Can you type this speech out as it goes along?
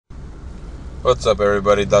What's up,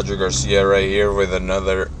 everybody? Dodger Garcia right here with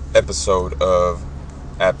another episode of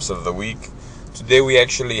Apps of the Week. Today we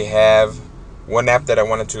actually have one app that I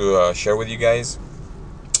wanted to share with you guys.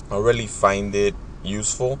 I really find it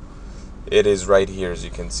useful. It is right here, as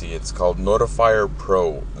you can see. It's called Notifier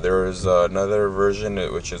Pro. There is another version,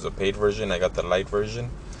 which is a paid version. I got the light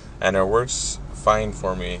version, and it works fine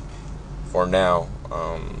for me for now.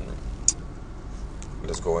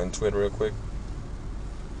 Let's go into it real quick.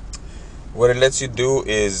 What it lets you do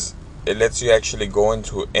is it lets you actually go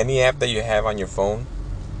into any app that you have on your phone,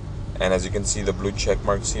 and as you can see the blue check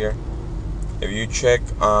marks here, if you check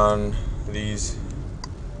on these,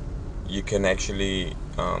 you can actually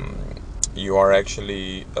you are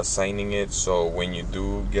actually assigning it, so when you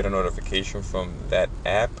do get a notification from that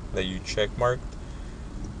app that you check marked,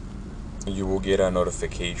 you will get a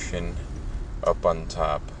notification up on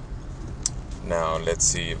top. Now let's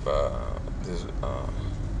see if this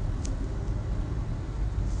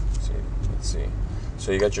let's see.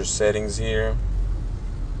 So you got your settings here.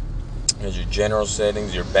 There's your general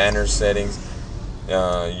settings, your banner settings.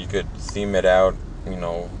 You could theme it out,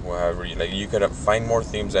 however you like. You could find more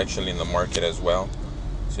themes actually in the market as well,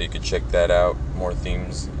 so you could check that out. More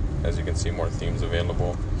themes, as you can see, more themes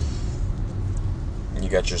available. You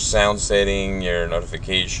got your sound setting, your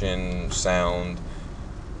notification sound.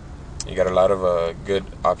 You got a lot of good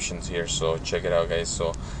options here, so check it out, guys.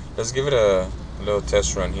 So let's give it a little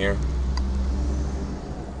test run here.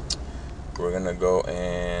 We're gonna go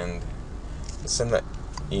and send that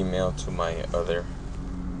email to my other.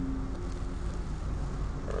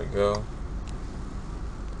 There we go.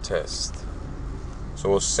 Test. So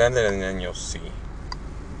we'll send it and then you'll see.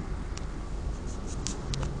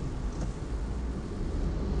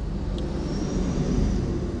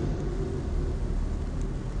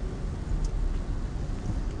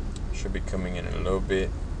 Should be coming in a little bit.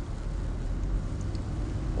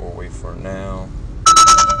 We'll wait for now.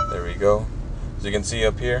 There we go. As you can see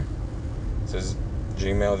up here, it says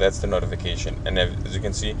Gmail. That's the notification. And as you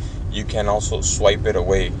can see, you can also swipe it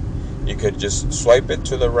away. You could just swipe it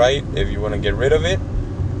to the right if you want to get rid of it,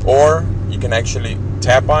 or you can actually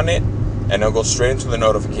tap on it and it'll go straight into the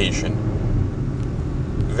notification.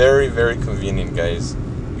 Very, very convenient, guys.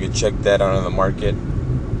 You can check that out on the market.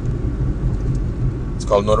 It's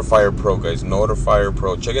called Notifier Pro, guys. Notifier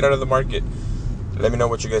Pro. Check it out on the market. Let me know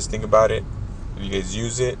what you guys think about it. If you guys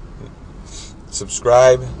use it,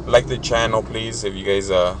 subscribe, like the channel, please. If you guys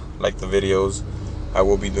like the videos, I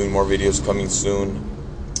will be doing more videos coming soon.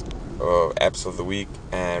 Apps of the week.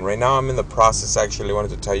 And right now I'm in the process, actually, I wanted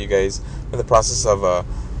to tell you guys, I'm in the process of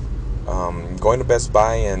going to Best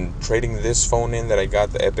Buy and trading this phone in that I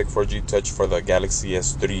got, the Epic 4G Touch, for the Galaxy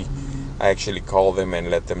S3. I actually called them and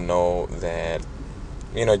let them know that,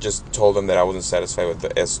 just told them that I wasn't satisfied with the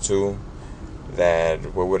S2,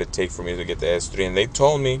 that what would it take for me to get the S3, and they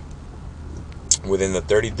told me within the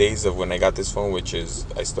 30 days of when I got this phone, which is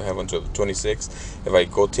I still have until the 26th, if I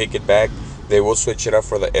go take it back, they will switch it up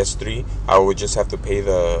for the S3. I would just have to pay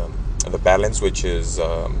the balance, which is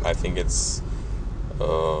I think it's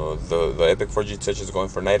the Epic 4G Touch is going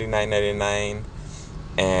for $99.99,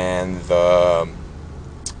 and the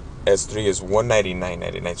S3 is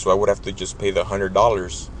 $199.99. So I would have to just pay the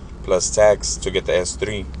 $100 plus tax to get the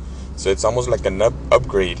S3. So it's almost like an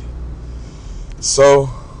upgrade. So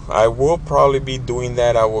I will probably be doing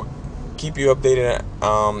that. I will keep you updated.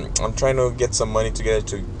 I'm trying to get some money together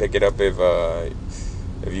to pick it up. If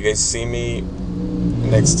you guys see me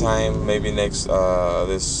next time, maybe next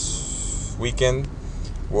this weekend,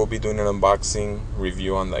 we'll be doing an unboxing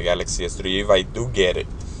review on the Galaxy S3 if I do get it.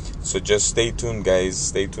 So just stay tuned, guys.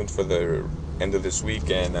 Stay tuned for the end of this week,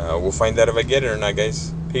 and we'll find out if I get it or not,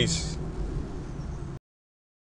 guys. Peace.